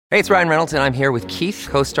Hey, it's Ryan Reynolds, and I'm here with Keith,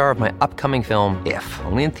 co-star of my upcoming film, If,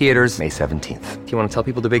 only in theaters May 17th. Do you want to tell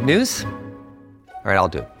people the big news? All right, I'll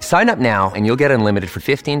do it. Sign up now and you'll get unlimited for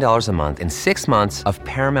 $15 a month and 6 months of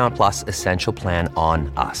Paramount Plus Essential Plan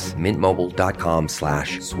on us.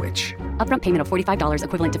 MintMobile.com/switch. Upfront payment of $45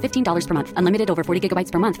 equivalent to $15 per month. Unlimited over 40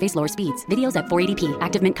 gigabytes per month. Face lower speeds. Videos at 480p.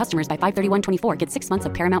 Active Mint customers by 531.24 get 6 months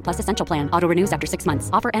of Paramount Plus Essential Plan. Auto renews after 6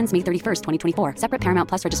 months. Offer ends May 31st, 2024. Separate Paramount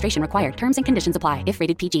Plus registration required. Terms and conditions apply if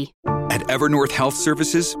rated PG. At Evernorth Health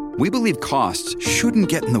Services, we believe costs shouldn't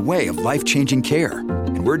get in the way of life-changing care,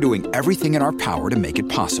 and we're doing everything in our power to make it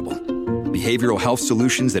possible. Behavioral health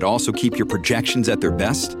solutions that also keep your projections at their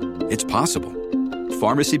best? It's possible.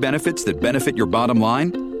 Pharmacy benefits that benefit your bottom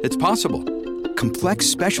line? It's possible. Complex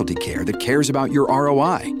specialty care that cares about your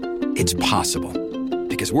ROI? It's possible.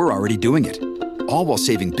 Because we're already doing it. All while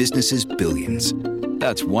saving businesses billions.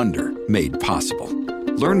 That's Wonder made possible.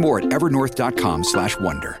 Learn more at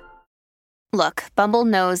evernorth.com/wonder. Look, Bumble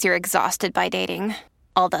knows you're exhausted by dating.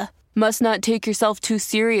 All the, must not take yourself too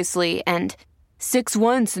seriously, and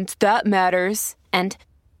 6'1" since that matters. And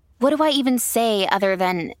what do I even say other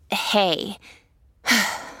than, hey?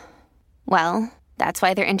 Well, that's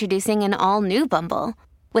why they're introducing an all-new Bumble,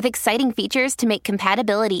 with exciting features to make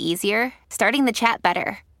compatibility easier, starting the chat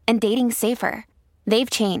better, and dating safer. They've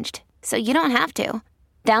changed, so you don't have to.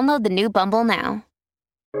 Download the new Bumble now.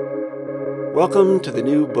 Welcome to the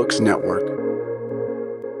New Books Network.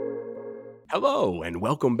 Hello, and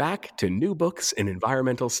welcome back to New Books in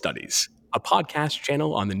Environmental Studies, a podcast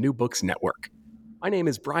channel on the New Books Network. My name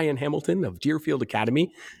is Brian Hamilton of Deerfield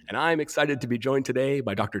Academy, and I'm excited to be joined today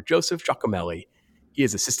by Dr. Joseph Giacomelli. He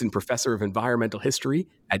is Assistant Professor of Environmental History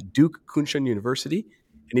at Duke Kunshan University,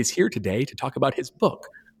 and he's here today to talk about his book,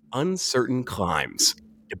 Uncertain Climes,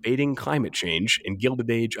 Debating Climate Change in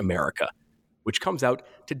Gilded Age America, which comes out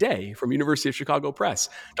today from University of Chicago Press.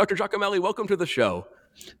 Dr. Giacomelli, welcome to the show.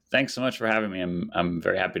 Thanks so much for having me. I'm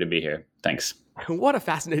very happy to be here. Thanks. What a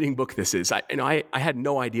fascinating book this is. I had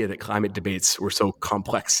no idea that climate debates were so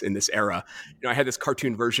complex in this era. I had this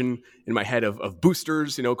cartoon version in my head of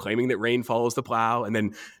boosters, claiming that rain follows the plow, and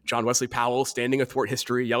then John Wesley Powell standing athwart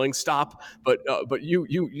history, yelling "Stop!" But you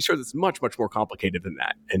showed it's much, much more complicated than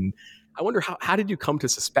that. And I wonder how did you come to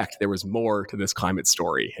suspect there was more to this climate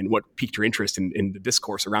story, and what piqued your interest in the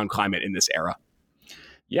discourse around climate in this era?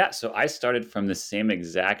 Yeah, so I started from the same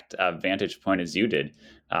exact vantage point as you did.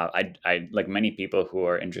 I, like many people who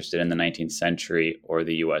are interested in the 19th century or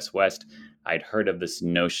the U.S. West, I'd heard of this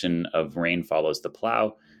notion of rain follows the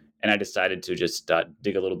plow, and I decided to just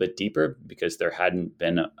dig a little bit deeper because there hadn't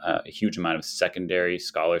been a huge amount of secondary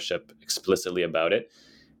scholarship explicitly about it.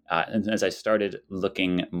 And as I started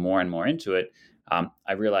looking more and more into it,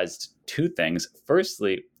 I realized two things.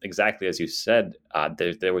 Firstly, exactly as you said,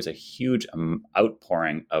 there was a huge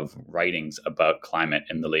outpouring of writings about climate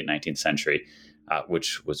in the late 19th century,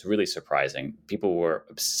 which was really surprising. People were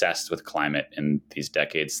obsessed with climate in these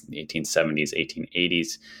decades, the 1870s,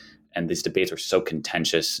 1880s, and these debates were so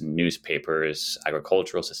contentious. Newspapers,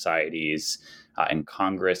 agricultural societies, and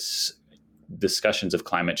Congress, discussions of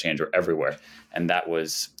climate change were everywhere. And that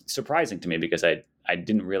was surprising to me because I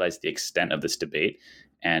didn't realize the extent of this debate.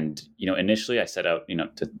 And, initially I set out,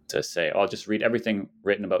 to say, I'll just read everything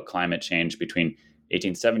written about climate change between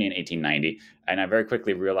 1870 and 1890. And I very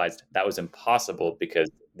quickly realized that was impossible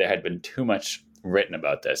because there had been too much written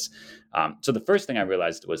about this. So the first thing I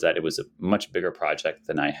realized was that it was a much bigger project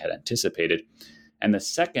than I had anticipated. And the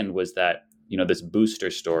second was that, this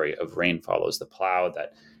booster story of rain follows the plow,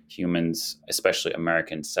 that humans, especially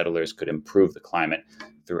American settlers, could improve the climate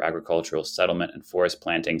through agricultural settlement and forest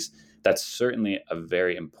plantings. That's certainly a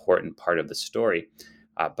very important part of the story.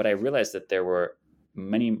 But I realized that there were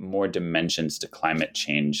many more dimensions to climate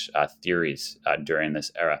change theories during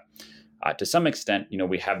this era. To some extent,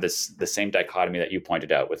 we have the same dichotomy that you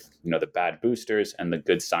pointed out with, the bad boosters and the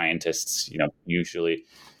good scientists, usually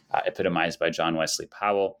epitomized by John Wesley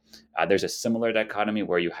Powell. There's a similar dichotomy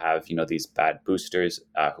where you have, these bad boosters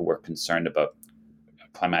who were concerned about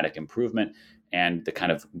climatic improvement, and the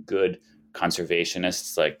kind of good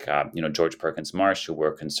conservationists like, George Perkins Marsh, who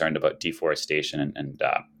were concerned about deforestation and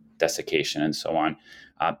desiccation and so on.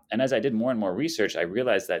 And as I did more and more research, I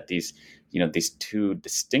realized that these two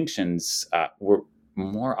distinctions were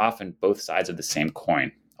more often both sides of the same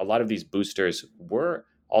coin. A lot of these boosters were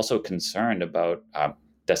also concerned about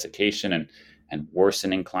desiccation and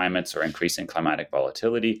worsening climates or increasing climatic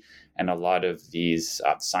volatility. And a lot of these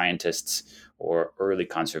scientists or early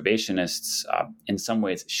conservationists in some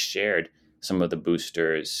ways shared some of the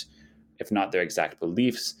boosters, if not their exact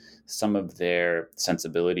beliefs, some of their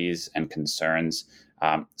sensibilities and concerns.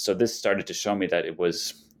 So this started to show me that it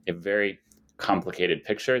was a very complicated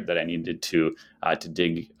picture that I needed to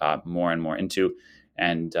dig more and more into,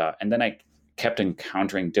 and then I kept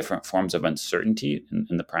encountering different forms of uncertainty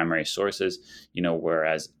in the primary sources.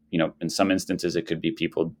 Whereas in some instances it could be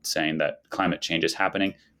people saying that climate change is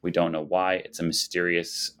happening, we don't know why, it's a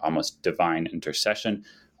mysterious, almost divine intercession.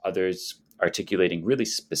 Others articulating really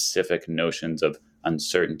specific notions of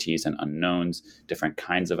uncertainties and unknowns, different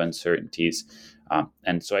kinds of uncertainties.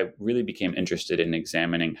 And so I really became interested in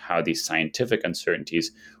examining how these scientific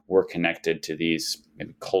uncertainties were connected to these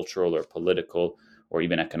cultural or political or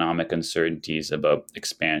even economic uncertainties about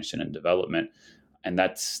expansion and development. And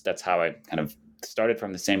that's how I kind of started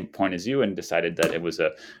from the same point as you and decided that it was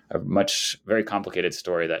a very complicated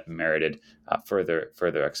story that merited further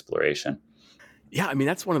exploration. Yeah, I mean,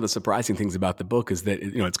 that's one of the surprising things about the book is that,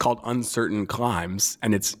 it's called Uncertain Climes,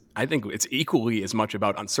 and I think it's equally as much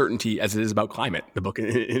about uncertainty as it is about climate, the book in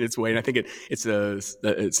its way. And I think it's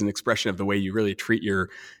an expression of the way you really treat your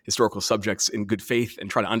historical subjects in good faith and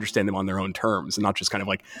try to understand them on their own terms and not just kind of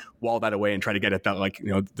like wall that away and try to get at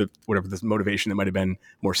that, whatever this motivation that might have been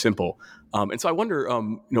more simple. And so I wonder,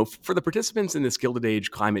 for the participants in this Gilded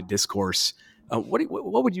Age climate discourse,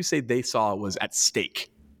 what would you say they saw was at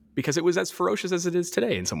stake? Because it was as ferocious as it is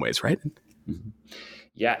today in some ways, right? Mm-hmm.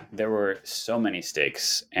 Yeah, there were so many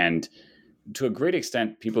stakes. And to a great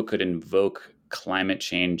extent, people could invoke climate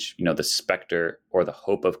change, the specter or the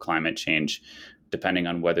hope of climate change, depending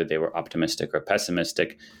on whether they were optimistic or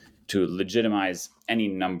pessimistic, to legitimize any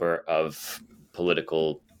number of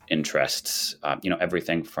political interests,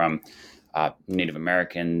 everything from Native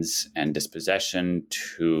Americans and dispossession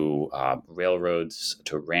to railroads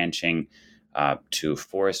to ranching, to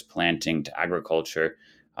forest planting, to agriculture.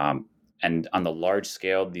 And on the large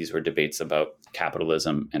scale, these were debates about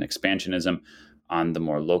capitalism and expansionism. On the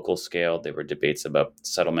more local scale, they were debates about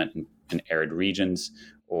settlement in arid regions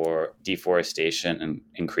or deforestation and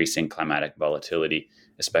increasing climatic volatility,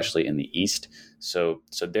 especially in the East. So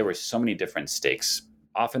there were so many different stakes.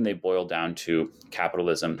 Often they boil down to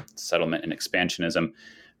capitalism, settlement, and expansionism,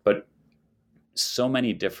 but so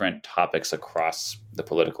many different topics across the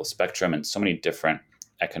political spectrum and so many different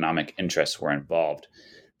economic interests were involved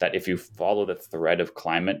that if you follow the thread of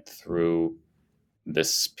climate through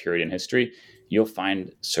this period in history, you'll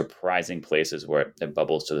find surprising places where it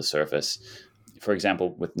bubbles to the surface. For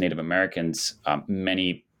example, with Native Americans,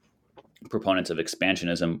 many proponents of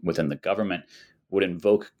expansionism within the government would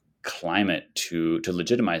invoke climate to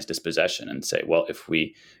legitimize dispossession and say, well, if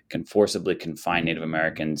we can forcibly confine Native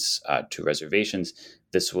Americans to reservations,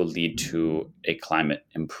 this will lead to a climate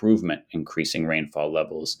improvement, increasing rainfall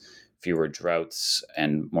levels, fewer droughts,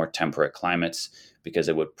 and more temperate climates, because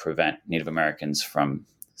it would prevent Native Americans from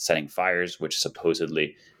setting fires, which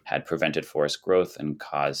supposedly had prevented forest growth and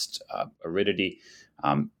caused aridity.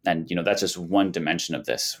 And that's just one dimension of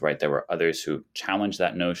this, right? There were others who challenged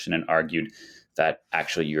that notion and argued that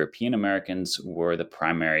actually European Americans were the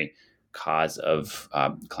primary cause of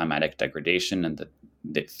climatic degradation, and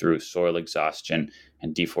that through soil exhaustion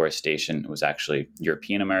and deforestation, it was actually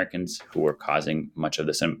European Americans who were causing much of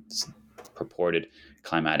this purported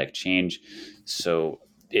climatic change. So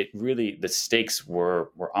the stakes were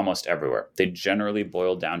almost everywhere. They generally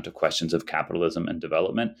boiled down to questions of capitalism and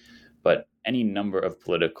development, but any number of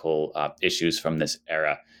political issues from this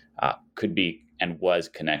era could be and was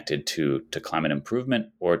connected to climate improvement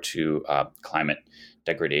or to climate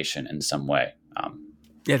degradation in some way.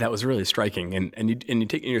 Yeah, that was really striking. And you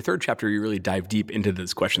take in your third chapter, you really dive deep into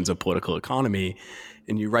these questions of political economy,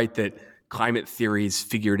 and you write that climate theories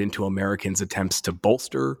figured into Americans' attempts to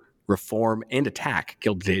bolster, reform, and attack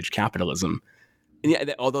Gilded Age capitalism. And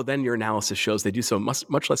yeah, although then your analysis shows they do so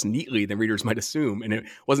much less neatly than readers might assume, and it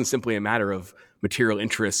wasn't simply a matter of material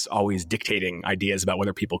interests always dictating ideas about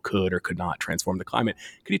whether people could or could not transform the climate.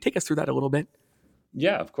 Could you take us through that a little bit?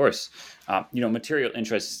 Yeah, of course. Material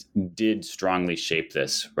interests did strongly shape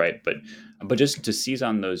this, right? But just to seize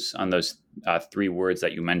on those three words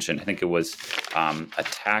that you mentioned, I think it was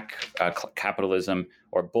attack capitalism,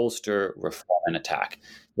 or bolster, reform, and attack.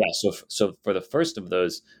 Yeah. So for the first of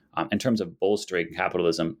those, in terms of bolstering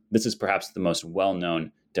capitalism, this is perhaps the most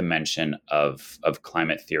well-known dimension of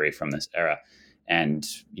climate theory from this era. And,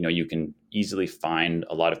 you can easily find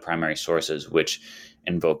a lot of primary sources which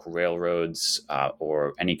invoke railroads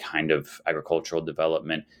or any kind of agricultural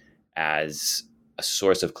development as a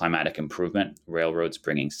source of climatic improvement. Railroads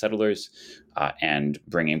bringing settlers and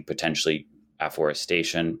bringing potentially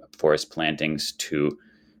afforestation, forest plantings to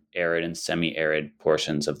arid and semi-arid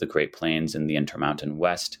portions of the Great Plains in the Intermountain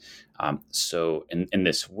West. So in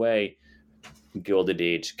this way, Gilded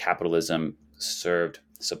Age capitalism served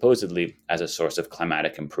supposedly as a source of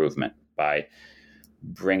climatic improvement by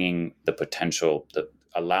bringing the potential,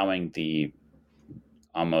 allowing the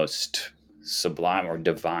almost sublime or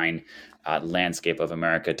divine landscape of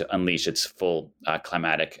America to unleash its full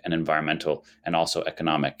climatic and environmental and also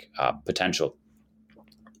economic potential.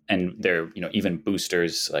 And there, even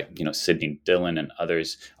boosters like, Sidney Dillon and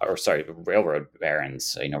others, railroad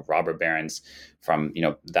barons, robber barons from,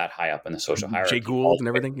 that high up in the social hierarchy. Jay Gould and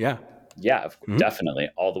everything. Yeah. Yeah, definitely.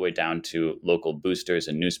 All the way down to local boosters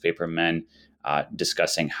and newspaper men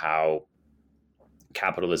discussing how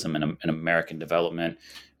capitalism and American development,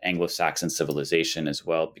 Anglo-Saxon civilization as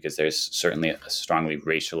well, because there's certainly a strongly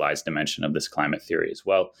racialized dimension of this climate theory as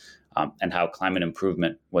well, and how climate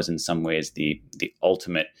improvement was in some ways the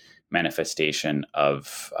ultimate manifestation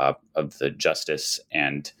of the justice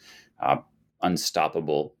and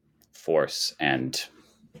unstoppable force and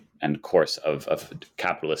course of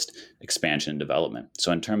capitalist expansion and development.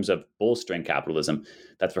 So in terms of bolstering capitalism,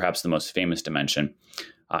 that's perhaps the most famous dimension.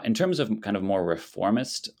 In terms of kind of more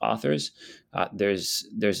reformist authors, there's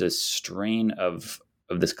a strain of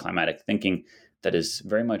this climatic thinking that is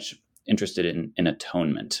very much interested in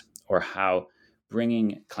atonement, or how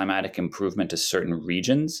bringing climatic improvement to certain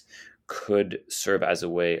regions could serve as a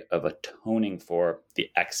way of atoning for the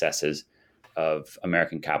excesses of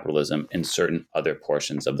American capitalism in certain other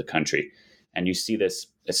portions of the country. And you see this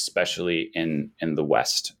especially in the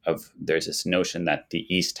West. There's this notion that the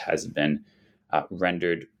East has been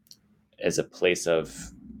rendered as a place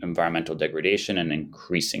of environmental degradation and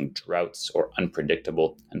increasing droughts or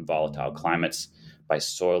unpredictable and volatile climates by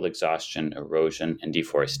soil exhaustion, erosion, and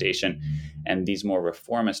deforestation. And these more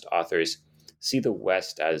reformist authors see the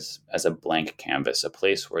West as a blank canvas, a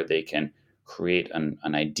place where they can create an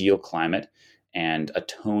ideal climate and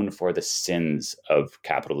atone for the sins of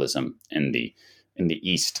capitalism in the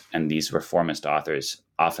East. And these reformist authors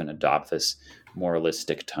often adopt this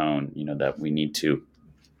moralistic tone,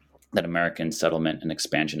 that American settlement and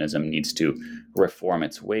expansionism needs to reform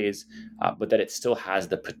its ways, but that it still has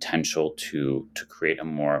the potential to create a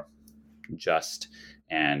more just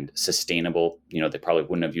and sustainable, they probably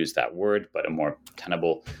wouldn't have used that word, but a more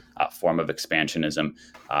tenable form of expansionism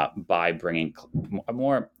by bringing a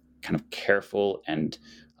more kind of careful and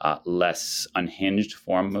less unhinged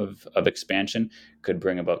form of expansion could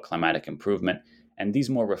bring about climatic improvement. And these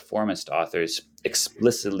more reformist authors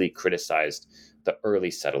explicitly criticized the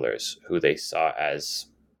early settlers, who they saw as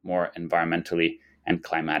more environmentally and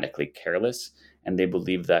climatically careless. And they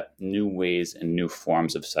believed that new ways and new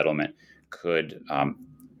forms of settlement could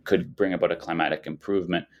bring about a climatic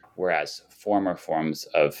improvement, whereas former forms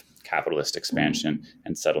of capitalist expansion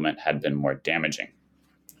and settlement had been more damaging.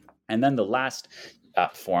 And then the last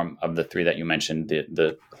form of the three that you mentioned,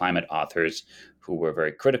 the climate authors who were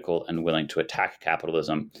very critical and willing to attack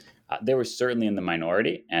capitalism, they were certainly in the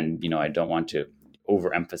minority. And, I don't want to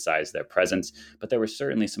overemphasize their presence, but there were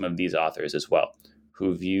certainly some of these authors as well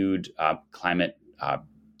who viewed climate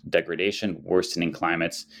degradation, worsening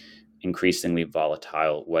climates, increasingly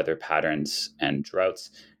volatile weather patterns and droughts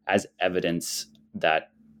as evidence that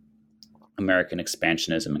American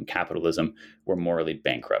expansionism and capitalism were morally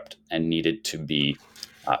bankrupt and needed to be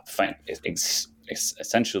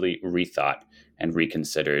essentially rethought and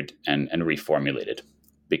reconsidered and reformulated,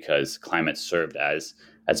 because climate served as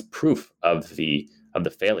proof of the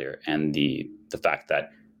failure and the fact that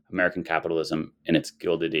American capitalism in its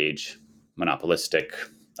Gilded Age, monopolistic,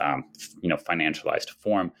 financialized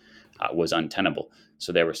form was untenable.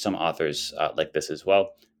 So there were some authors like this as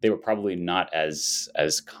well. They were probably not as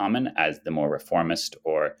common as the more reformist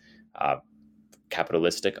or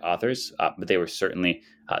capitalistic authors, but they were certainly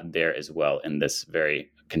there as well in this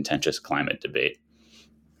very contentious climate debate.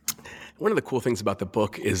 One of the cool things about the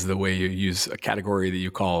book is the way you use a category that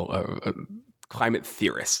you call climate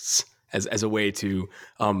theorists as a way to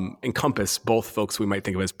encompass both folks we might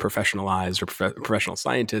think of as professionalized or professional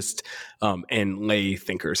scientists and lay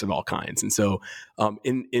thinkers of all kinds. And so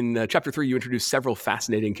in chapter 3, you introduce several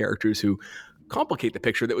fascinating characters who complicate the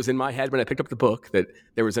picture that was in my head when I picked up the book, that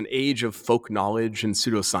there was an age of folk knowledge and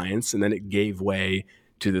pseudoscience, and then it gave way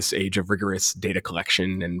to this age of rigorous data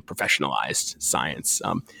collection and professionalized science.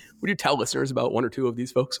 Would you tell listeners about one or two of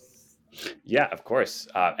these folks? Yeah, of course.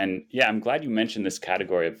 I'm glad you mentioned this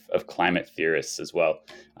category of climate theorists as well,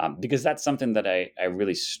 because that's something that I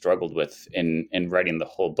really struggled with in writing the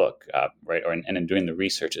whole book, right? And in doing the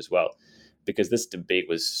research as well, because this debate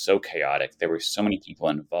was so chaotic. There were so many people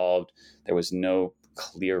involved. There was no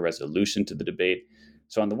clear resolution to the debate.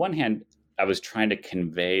 So on the one hand, I was trying to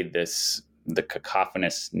convey the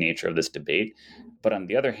cacophonous nature of this debate. But on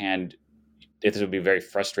the other hand, would be very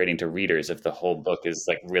frustrating to readers if the whole book is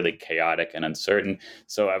like really chaotic and uncertain.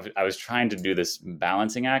 So I was trying to do this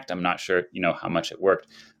balancing act. I'm not sure, how much it worked.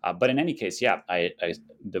 But in any case, yeah, I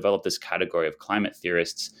developed this category of climate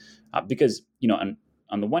theorists because,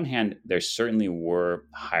 on the one hand, there certainly were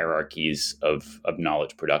hierarchies of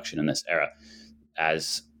knowledge production in this era.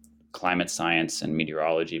 As climate science and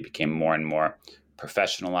meteorology became more and more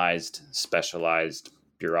professionalized, specialized,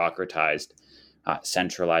 bureaucratized,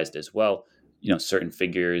 centralized as well, certain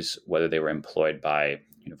figures, whether they were employed by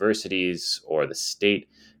universities or the state,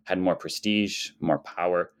 had more prestige, more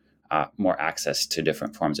power, more access to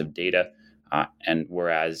different forms of data. And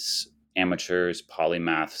whereas amateurs,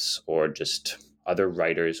 polymaths, or just other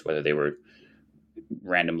writers, whether they were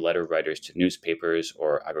random letter writers to newspapers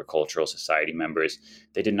or agricultural society members,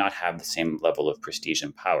 they did not have the same level of prestige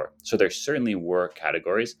and power. So there certainly were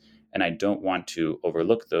categories, and I don't want to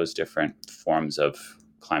overlook those different forms of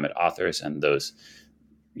climate authors and those,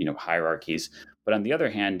 hierarchies. But on the other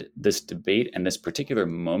hand, this debate and this particular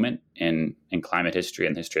moment in climate history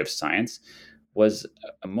and the history of science was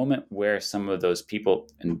a moment where some of those people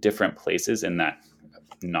in different places in that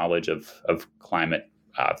knowledge of climate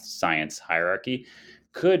science hierarchy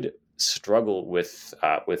could struggle with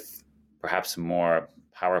perhaps more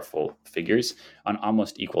powerful figures on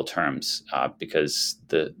almost equal terms because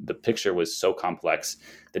the picture was so complex.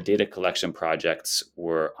 The data collection projects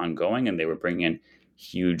were ongoing and they were bringing in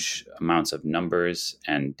huge amounts of numbers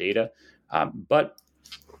and data. But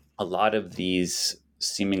a lot of these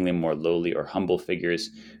seemingly more lowly or humble figures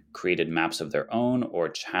created maps of their own or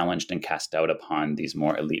challenged and cast doubt upon these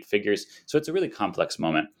more elite figures. So it's a really complex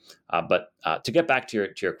moment. But to get back to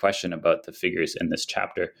your question about the figures in this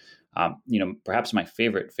chapter, perhaps my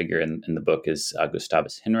favorite figure in the book is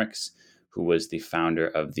Gustavus Hinrichs, who was the founder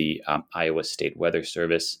of the Iowa State Weather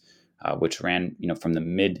Service, which ran from the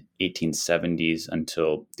mid 1870s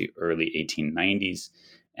until the early 1890s.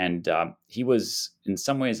 And he was in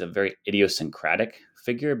some ways a very idiosyncratic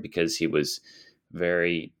figure because he was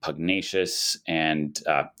very pugnacious and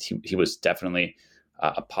he was definitely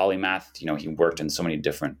a polymath. He worked in so many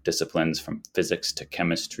different disciplines, from physics to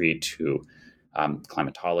chemistry to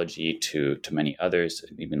climatology to many others,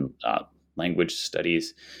 even language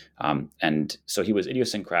studies. And so he was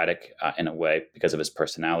idiosyncratic in a way because of his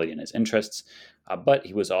personality and his interests, but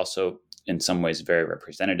he was also in some ways very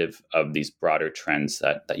representative of these broader trends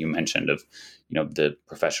that you mentioned of, the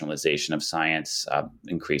professionalization of science,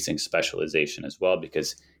 increasing specialization as well,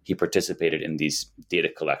 because he participated in these data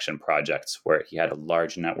collection projects where he had a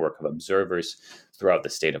large network of observers throughout the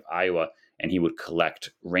state of Iowa, and he would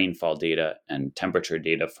collect rainfall data and temperature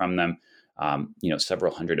data from them.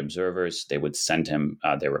 Several hundred observers, they would send him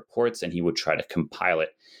their reports, and he would try to compile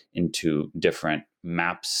it into different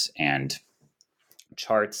maps and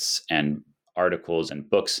charts and articles and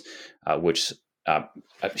books, which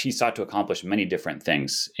he sought to accomplish many different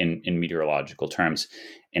things in meteorological terms.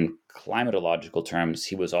 In climatological terms,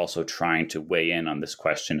 he was also trying to weigh in on this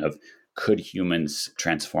question of, could humans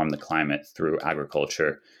transform the climate through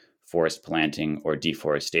agriculture, forest planting, or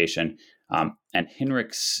deforestation? And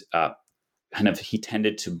Hinrichs he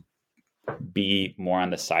tended to be more on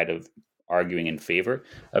the side of arguing in favor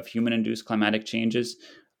of human-induced climatic changes.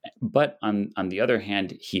 But on the other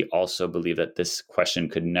hand, he also believed that this question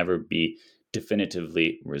could never be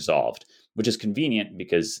definitively resolved, which is convenient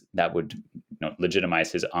because that would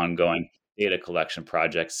legitimize his ongoing data collection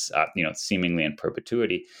projects, seemingly in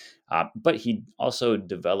perpetuity. But he also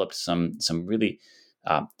developed some really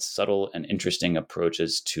subtle and interesting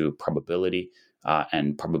approaches to probability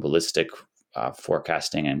and probabilistic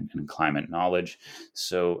forecasting and climate knowledge.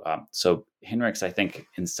 So Hinrichs, I think,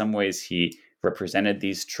 in some ways, he represented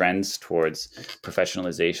these trends towards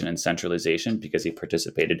professionalization and centralization because he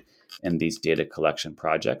participated in these data collection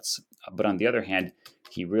projects. But on the other hand,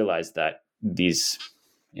 he realized that these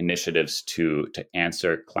initiatives to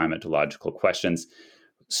answer climatological questions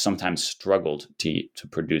sometimes struggled to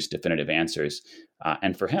produce definitive answers.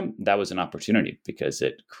 And for him, that was an opportunity because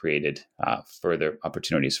it created further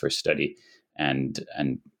opportunities for study and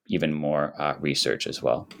even more research as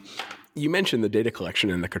well. You mentioned the data collection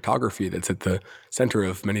and the cartography that's at the center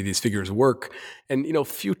of many of these figures' work. And,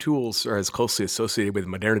 few tools are as closely associated with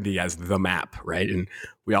modernity as the map, right? And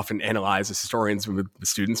we often analyze, as historians with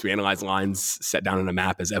students, we analyze lines set down on a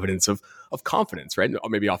map as evidence of confidence, right? Or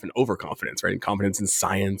maybe often overconfidence, right? And confidence in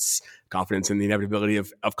science, confidence in the inevitability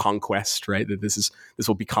of conquest, right? That this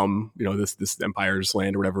will become, this empire's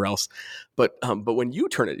land or whatever else. But when you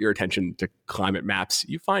turn your attention to climate maps,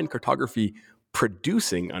 you find cartography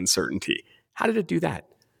producing uncertainty. How did it do that?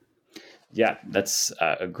 Yeah, that's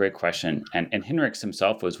a great question. And Hinrichs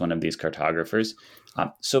himself was one of these cartographers.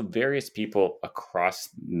 So various people across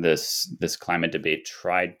this climate debate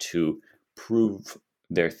tried to prove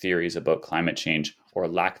their theories about climate change or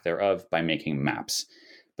lack thereof by making maps.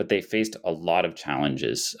 But they faced a lot of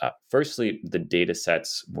challenges. Firstly, the data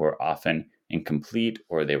sets were often incomplete,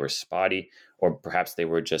 or they were spotty, or perhaps they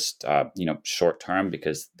were just short term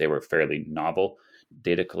because they were fairly novel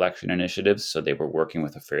data collection initiatives, so they were working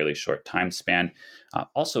with a fairly short time span.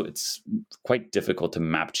 Also, it's quite difficult to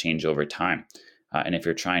map change over time. And if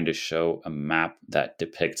you're trying to show a map that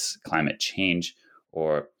depicts climate change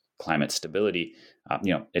or climate stability,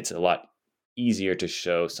 it's a lot easier to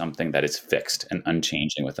show something that is fixed and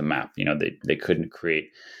unchanging with a map. They couldn't create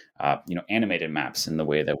animated maps in the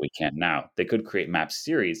way that we can now. They could create map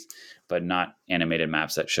series, but not animated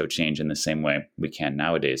maps that show change in the same way we can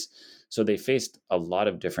nowadays. So they faced a lot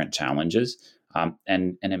of different challenges.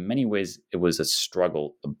 And in many ways, it was a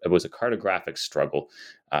struggle. It was a cartographic struggle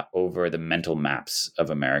over the mental maps of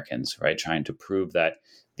Americans, right? Trying to prove that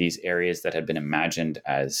these areas that had been imagined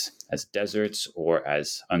as deserts or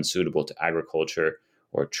as unsuitable to agriculture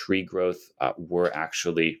or tree growth were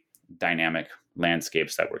actually dynamic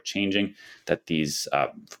landscapes that were changing, that these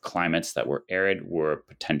climates that were arid were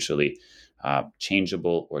potentially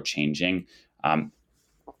changeable or changing.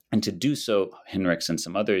 And to do so, Hinrichs and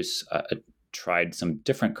some others tried some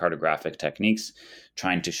different cartographic techniques,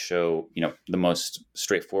 trying to show, the most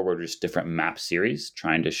straightforward, just different map series,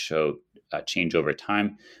 trying to show change over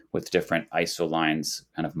time with different isolines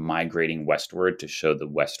kind of migrating westward to show the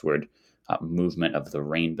westward movement of the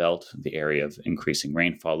rain belt, the area of increasing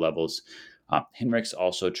rainfall levels. Hinrichs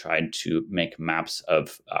also tried to make maps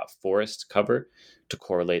of forest cover to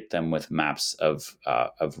correlate them with maps of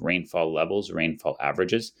rainfall levels, rainfall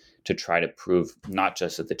averages, to try to prove not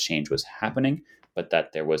just that the change was happening, but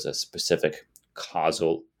that there was a specific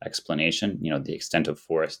causal explanation. The extent of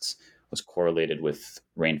forests was correlated with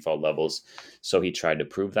rainfall levels. So he tried to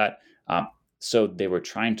prove that. So they were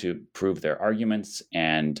trying to prove their arguments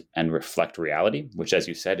and reflect reality, which, as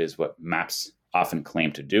you said, is what maps often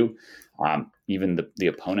claim to do. Even the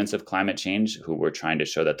opponents of climate change, who were trying to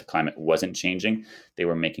show that the climate wasn't changing, they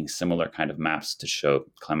were making similar kind of maps to show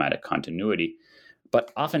climatic continuity.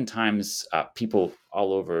 But oftentimes, people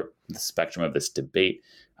all over the spectrum of this debate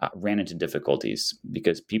ran into difficulties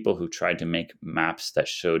because people who tried to make maps that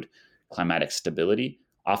showed climatic stability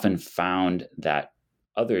often found that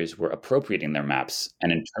others were appropriating their maps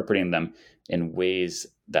and interpreting them in ways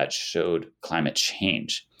that showed climate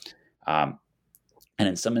change. And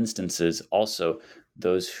in some instances, also,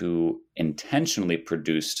 those who intentionally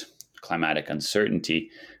produced climatic uncertainty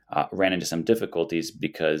ran into some difficulties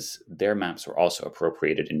because their maps were also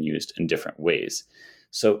appropriated and used in different ways.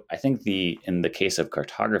 So I think in the case of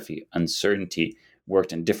cartography, uncertainty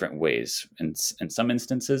worked in different ways. In some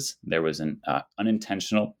instances, there was an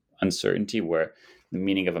unintentional uncertainty where the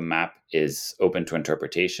meaning of a map is open to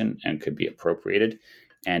interpretation and could be appropriated.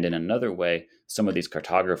 And in another way, some of these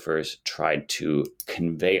cartographers tried to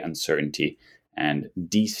convey uncertainty and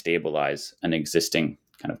destabilize an existing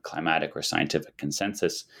kind of climatic or scientific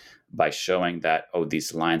consensus by showing that,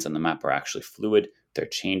 these lines on the map are actually fluid, they're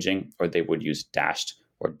changing, or they would use dashed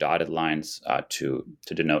or dotted lines to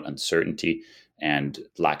denote uncertainty and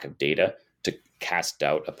lack of data to cast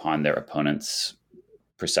doubt upon their opponents'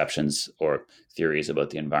 perceptions or theories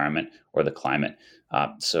about the environment or the climate.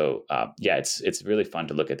 It's really fun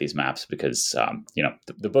to look at these maps because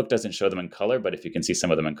the book doesn't show them in color, but if you can see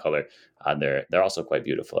some of them in color, they're also quite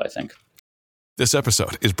beautiful, I think. This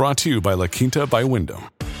episode is brought to you by La Quinta by Wyndham.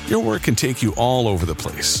 Your work can take you all over the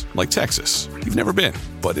place, like Texas. You've never been,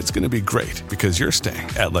 but it's going to be great because you're staying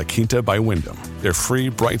at La Quinta by Wyndham. Their free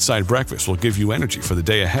Bright Side breakfast will give you energy for the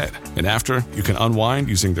day ahead. And after, you can unwind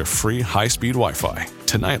using their free high-speed Wi-Fi.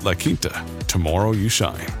 Tonight, La Quinta. Tomorrow, you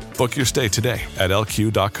shine. Book your stay today at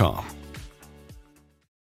lq.com.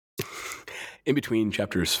 In between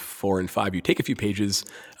chapters 4 and 5, you take a few pages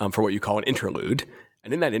for what you call an interlude.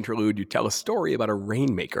 And in that interlude, you tell a story about a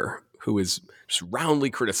rainmaker who is just roundly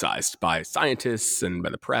criticized by scientists and by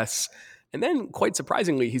the press. And then, quite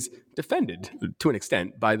surprisingly, he's defended to an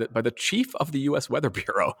extent by the chief of the U.S. Weather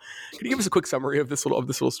Bureau. Can you give us a quick summary of this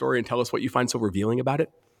little story and tell us what you find so revealing about it?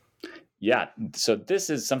 Yeah, so this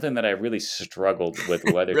is something that I really struggled with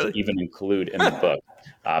whether Really? to even include in the book.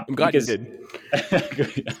 I'm glad you did.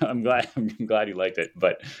 I'm glad you liked it,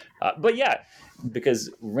 but yeah, because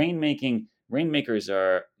rainmakers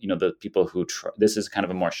are the people who this is kind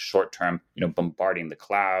of a more short term, bombarding the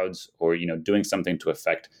clouds or doing something to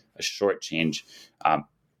affect a short change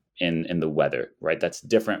in the weather, right? That's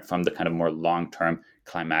different from the kind of more long-term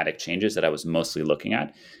climatic changes that I was mostly looking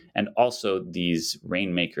at. And also these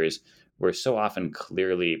rainmakers were so often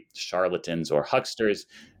clearly charlatans or hucksters.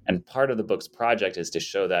 And part of the book's project is to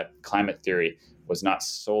show that climate theory was not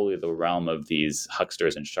solely the realm of these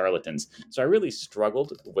hucksters and charlatans. So I really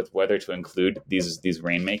struggled with whether to include these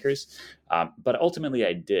rainmakers, but ultimately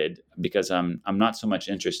I did, because I'm not so much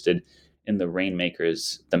interested in the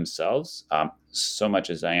rainmakers themselves, so much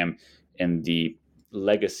as I am in the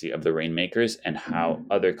legacy of the rainmakers and how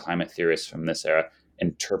other climate theorists from this era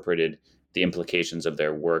interpreted the implications of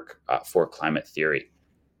their work for climate theory.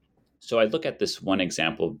 So I look at this one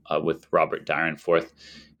example with Robert Dyrenforth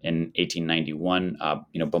in 1891,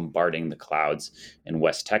 bombarding the clouds in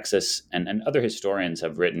West Texas, and other historians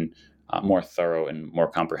have written more thorough and more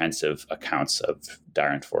comprehensive accounts of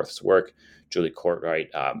Dyrenforth's work. Julie Courtwright,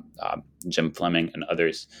 Jim Fleming, and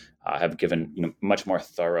others have given much more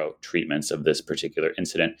thorough treatments of this particular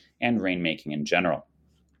incident and rainmaking in general.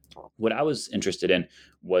 What I was interested in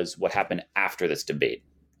was what happened after this debate,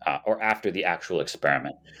 or after the actual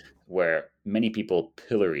experiment, where many people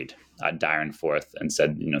pilloried Dyrenforth and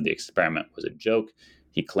said, the experiment was a joke.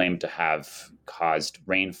 He claimed to have caused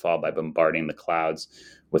rainfall by bombarding the clouds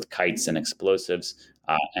with kites and explosives,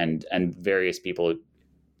 and various people,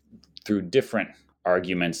 through different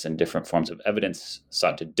arguments and different forms of evidence,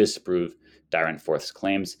 sought to disprove Dyrenforth's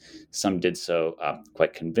claims. Some did so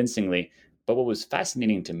quite convincingly. But what was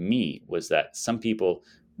fascinating to me was that some people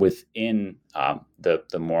within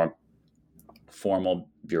the more formal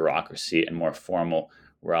bureaucracy and more formal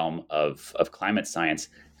realm of climate science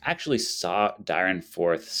actually saw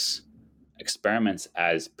Dyrenforth's experiments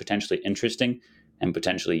as potentially interesting and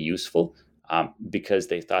potentially useful, because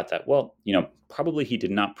they thought that, probably he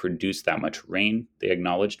did not produce that much rain. They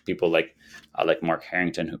acknowledged people like Mark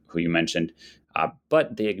Harrington, who you mentioned,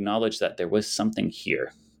 but they acknowledged that there was something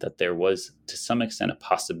here, that there was to some extent a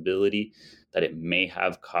possibility that it may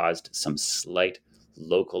have caused some slight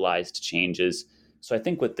localized changes. So I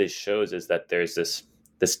think what this shows is that there's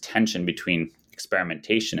this tension between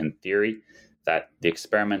experimentation and theory, that the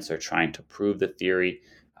experiments are trying to prove the theory,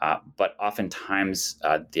 but oftentimes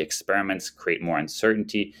the experiments create more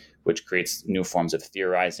uncertainty, which creates new forms of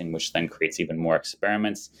theorizing, which then creates even more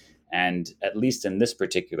experiments. And at least in this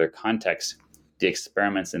particular context, the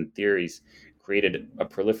experiments and theories created a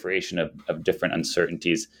proliferation of different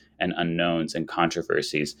uncertainties and unknowns and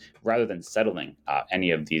controversies, rather than settling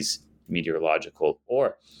any of these meteorological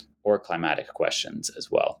or climatic questions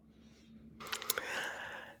as well.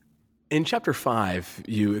 In Chapter 5,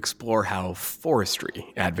 you explore how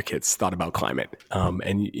forestry advocates thought about climate.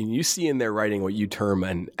 And you see in their writing what you term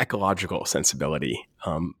an ecological sensibility.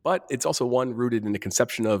 But it's also one rooted in a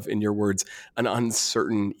conception of, in your words, an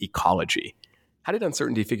uncertain ecology. How did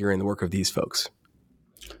uncertainty figure in the work of these folks?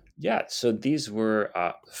 Yeah, so these were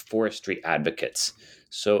forestry advocates.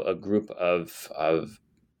 So a group of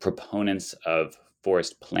proponents of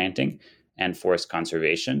forest planting and forest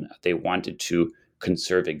conservation. They wanted to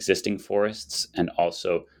conserve existing forests and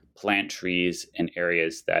also plant trees in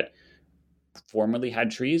areas that formerly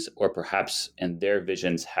had trees, or perhaps in their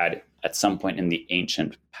visions had at some point in the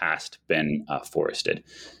ancient past been forested.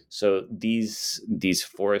 So these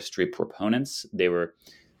forestry proponents, they were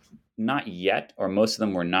not yet, or most of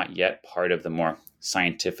them were not yet, part of the more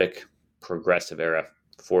scientific progressive era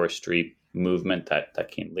forestry movement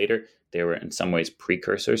that came later. They were in some ways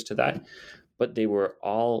precursors to that, but they were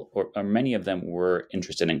all, or many of them were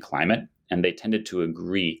interested in climate, and they tended to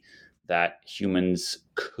agree that humans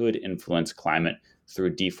could influence climate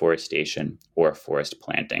through deforestation or forest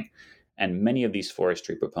planting. And many of these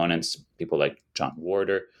forestry proponents, people like John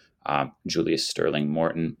Warder, Julius Sterling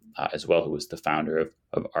Morton, as well, who was the founder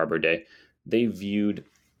of Arbor Day, they viewed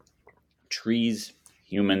trees,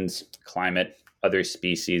 humans, climate, other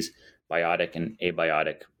species, biotic and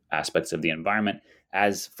abiotic aspects of the environment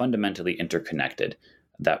as fundamentally interconnected,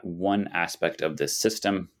 that one aspect of this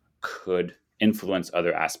system could influence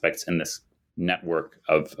other aspects in this network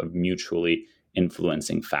of mutually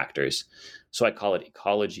influencing factors. So I call it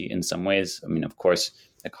ecology in some ways. I mean, of course,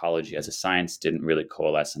 ecology as a science didn't really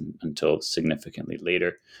coalesce until significantly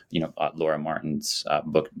later. Laura Martin's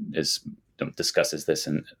book discusses this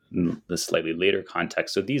in the slightly later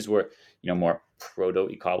context. So these were, more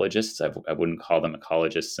proto-ecologists. I wouldn't call them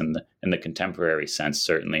ecologists in the contemporary sense,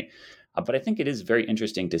 certainly. But I think it is very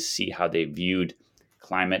interesting to see how they viewed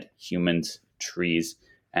climate, humans, trees,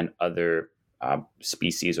 and other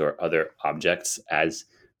species or other objects as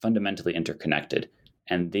fundamentally interconnected.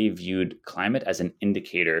 And they viewed climate as an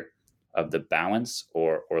indicator of the balance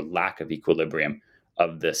or lack of equilibrium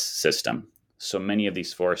of this system. So many of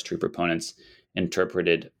these forestry proponents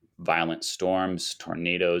interpreted violent storms,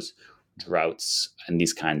 tornadoes, droughts, and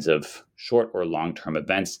these kinds of short or long-term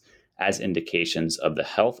events as indications of the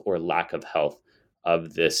health or lack of health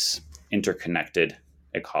of this interconnected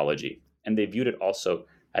ecology. And they viewed it also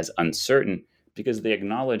as uncertain because they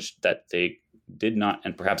acknowledged that they did not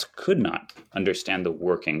and perhaps could not understand the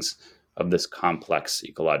workings of this complex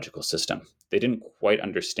ecological system. They didn't quite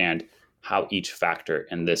understand how each factor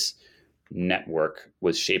in this network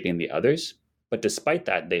was shaping the others. But despite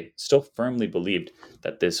that, they still firmly believed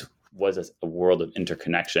that this was a world of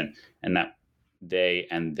interconnection and that they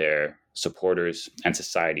and their supporters and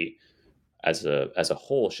society as a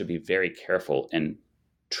whole should be very careful in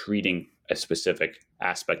treating a specific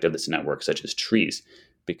aspect of this network, such as trees,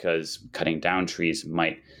 because cutting down trees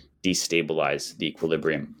might destabilize the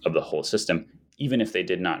equilibrium of the whole system, even if they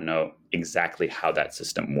did not know exactly how that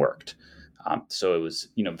system worked. So it was,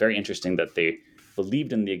 very interesting that they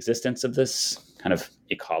believed in the existence of this kind of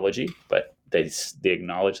ecology, but they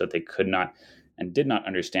acknowledged that they could not and did not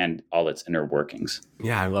understand all its inner workings.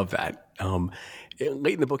 Yeah, I love that.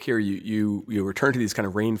 Late in the book here, you return to these kind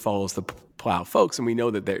of rainfalls to plow folks, and we know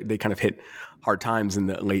that they kind of hit hard times in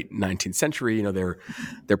the late 19th century.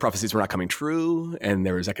 Their prophecies were not coming true, and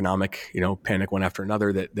there was economic, panic one after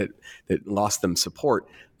another that lost them support.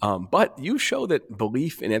 But you show that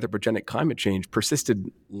belief in anthropogenic climate change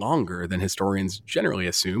persisted longer than historians generally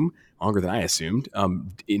assume, longer than I assumed,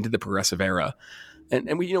 into the progressive era.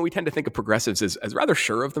 And we tend to think of progressives as rather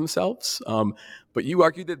sure of themselves, but you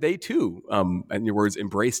argue that they too, in your words,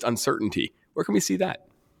 embraced uncertainty. Where can we see that?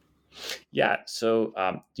 Yeah. So,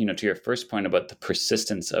 to your first point about the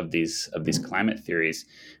persistence of these climate theories,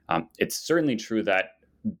 it's certainly true that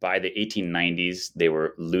by the 1890s they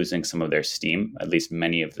were losing some of their steam. At least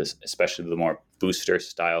many of this, especially the more booster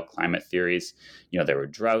style climate theories. There were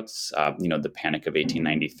droughts. The Panic of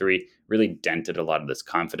 1893 really dented a lot of this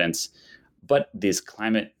confidence. But these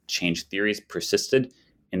climate change theories persisted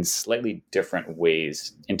in slightly different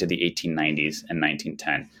ways into the 1890s and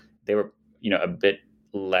 1910. They were, a bit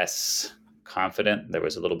less confident. There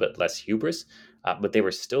was a little bit less hubris, but they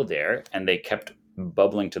were still there, and they kept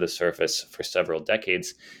bubbling to the surface for several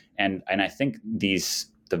decades. And I think the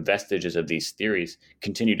vestiges of these theories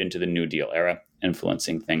continued into the New Deal era,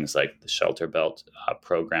 influencing things like the Shelter Belt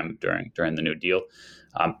program during the New Deal.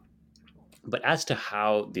 But as to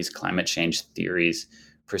how these climate change theories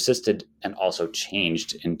persisted and also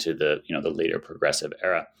changed into the later progressive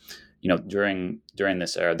era, during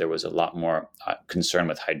this era there was a lot more concern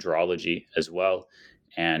with hydrology as well,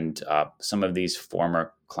 and some of these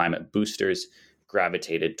former climate boosters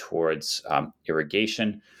gravitated towards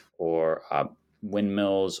irrigation or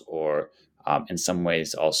windmills, or in some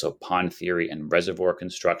ways also pond theory and reservoir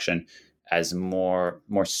construction as more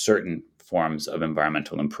certain forms of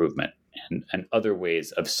environmental improvement. And other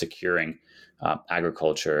ways of securing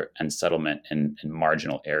agriculture and settlement in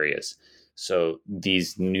marginal areas. So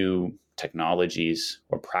these new technologies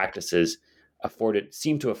or practices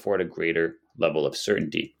seem to afford a greater level of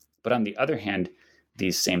certainty. But on the other hand,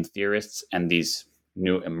 these same theorists and these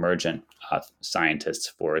new emergent scientists,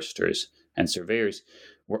 foresters, and surveyors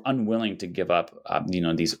were unwilling to give up,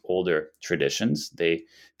 these older traditions. They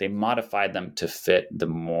modified them to fit the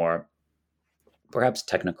more perhaps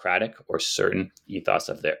technocratic or certain ethos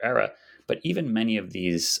of their era. But even many of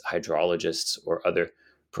these hydrologists or other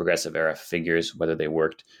progressive era figures, whether they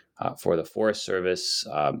worked for the Forest Service,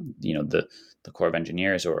 the Corps of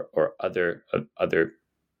Engineers, or other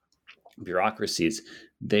bureaucracies,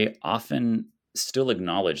 they often still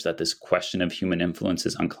acknowledge that this question of human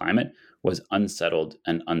influences on climate was unsettled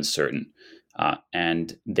and uncertain.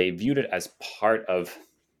 And they viewed it as part of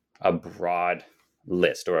a broad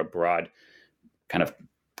list or a broad kind of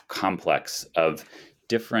complex of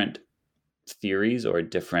different theories or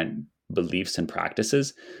different beliefs and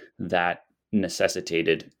practices that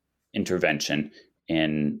necessitated intervention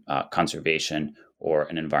in conservation or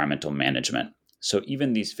in environmental management. So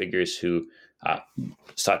even these figures who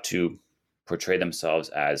sought to portray themselves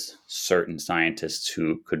as certain scientists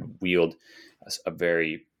who could wield a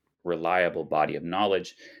very reliable body of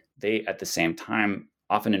knowledge, they at the same time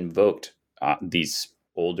often invoked these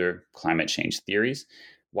older climate change theories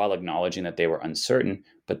while acknowledging that they were uncertain,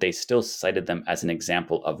 but they still cited them as an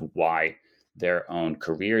example of why their own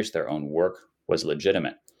careers, their own work was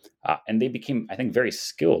legitimate. And they became, I think, very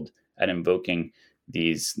skilled at invoking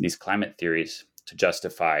these climate theories to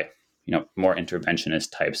justify, more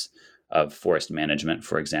interventionist types of forest management,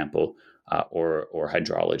 for example, or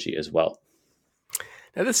hydrology as well.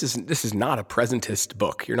 Now, this is not a presentist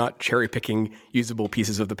book. You're not cherry picking usable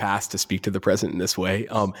pieces of the past to speak to the present in this way.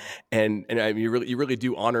 And I mean, you really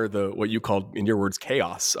do honor what you called, in your words,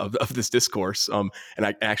 chaos of this discourse. And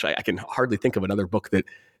I can hardly think of another book that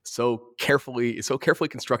so carefully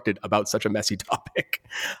constructed about such a messy topic.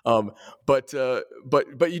 But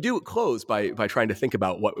you do close by trying to think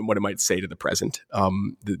about what it might say to the present,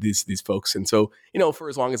 these folks. And so, for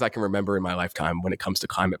as long as I can remember in my lifetime, when it comes to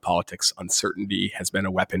climate politics, uncertainty has been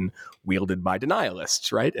a weapon wielded by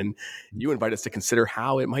denialists, right? And you invite us to consider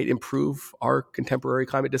how it might improve our contemporary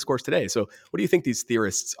climate discourse today. So what do you think these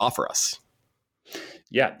theorists offer us?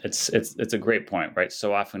 Yeah, it's a great point, right?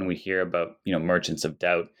 So often we hear about merchants of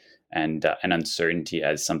doubt and uncertainty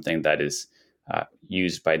as something that is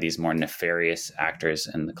used by these more nefarious actors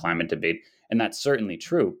in the climate debate, and that's certainly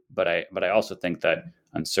true. But I also think that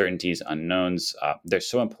uncertainties, unknowns, they're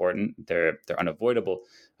so important, they're unavoidable,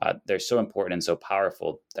 they're so important and so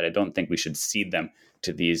powerful that I don't think we should cede them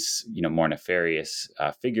to these more nefarious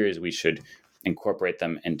figures. We should incorporate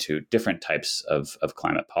them into different types of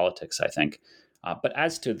climate politics, I think. But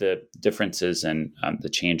as to the differences and the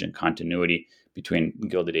change in continuity between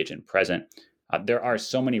Gilded Age and present, there are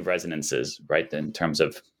so many resonances, right? In terms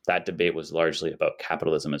of that debate was largely about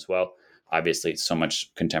capitalism as well. Obviously, so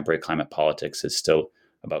much contemporary climate politics is still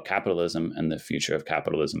about capitalism and the future of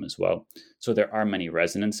capitalism as well. So there are many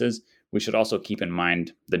resonances. We should also keep in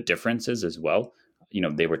mind the differences as well.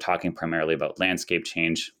 They were talking primarily about landscape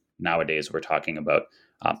change. Nowadays, we're talking about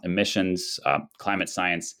emissions. Climate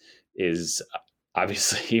science is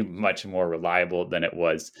obviously much more reliable than it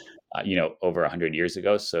was, over 100 years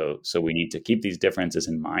ago. So we need to keep these differences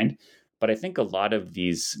in mind. But I think a lot of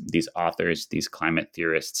these authors, these climate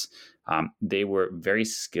theorists, they were very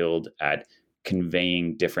skilled at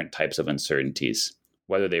conveying different types of uncertainties,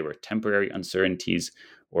 whether they were temporary uncertainties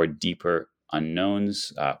or deeper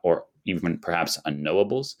unknowns, or even perhaps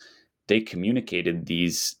unknowables. They communicated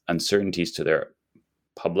these uncertainties to their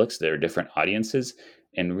publics, their different audiences,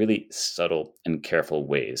 in really subtle and careful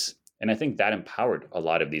ways. And I think that empowered a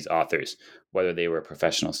lot of these authors, whether they were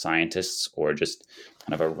professional scientists or just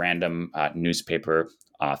kind of a random newspaper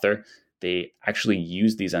author. They actually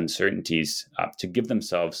used these uncertainties to give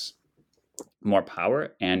themselves more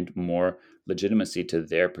power and more legitimacy to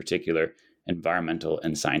their particular environmental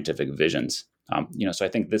and scientific visions. So I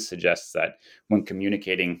think this suggests that when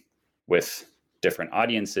communicating with different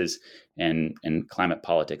audiences and climate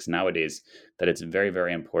politics nowadays, that it's very,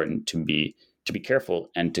 very important to be careful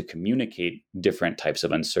and to communicate different types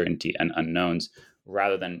of uncertainty and unknowns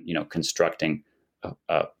rather than constructing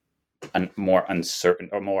a more uncertain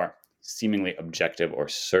or more seemingly objective or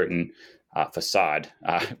certain facade.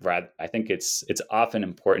 I think it's often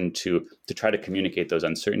important to try to communicate those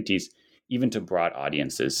uncertainties even to broad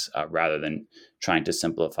audiences rather than trying to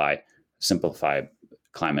simplify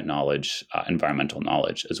climate knowledge, environmental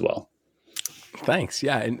knowledge as well. Thanks.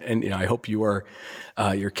 Yeah, and I hope you're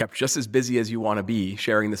kept just as busy as you want to be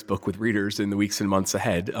sharing this book with readers in the weeks and months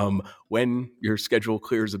ahead. When your schedule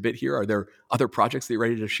clears a bit here, are there other projects that you're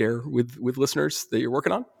ready to share with listeners that you're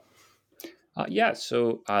working on?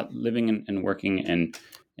 So living and working in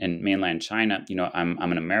mainland China, I'm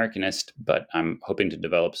an Americanist, but I'm hoping to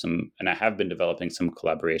develop and I have been developing some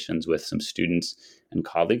collaborations with some students and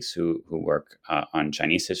colleagues who work on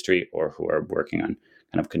Chinese history or who are working on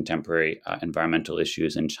kind of contemporary environmental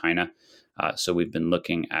issues in China. So we've been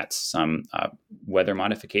looking at some weather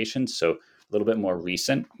modifications, so a little bit more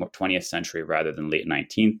recent, more 20th century rather than late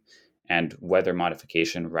 19th, and weather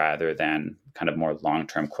modification rather than kind of more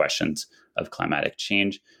long-term questions of climatic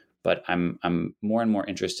change. But I'm more and more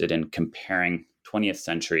interested in comparing 20th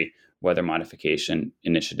century weather modification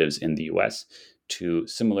initiatives in the US to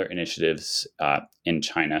similar initiatives in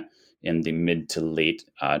China in the mid to late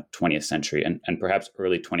 20th century and perhaps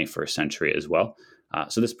early 21st century as well.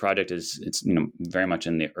 So this project it's very much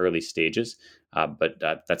in the early stages, but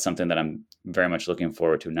that's something that I'm very much looking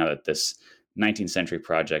forward to now that this 19th century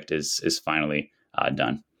project is finally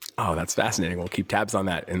done. Oh, that's fascinating. We'll keep tabs on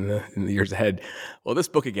that in the years ahead. Well, this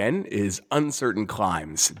book again is Uncertain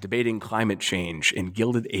Climes, Debating Climate Change in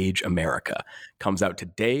Gilded Age America. Comes out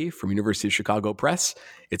today from University of Chicago Press.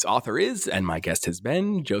 Its author is, and my guest has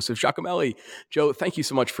been, Joseph Giacomelli. Joe, thank you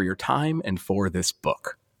so much for your time and for this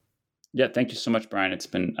book. Yeah, thank you so much, Brian. It's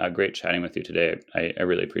been great chatting with you today. I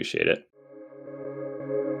really appreciate it.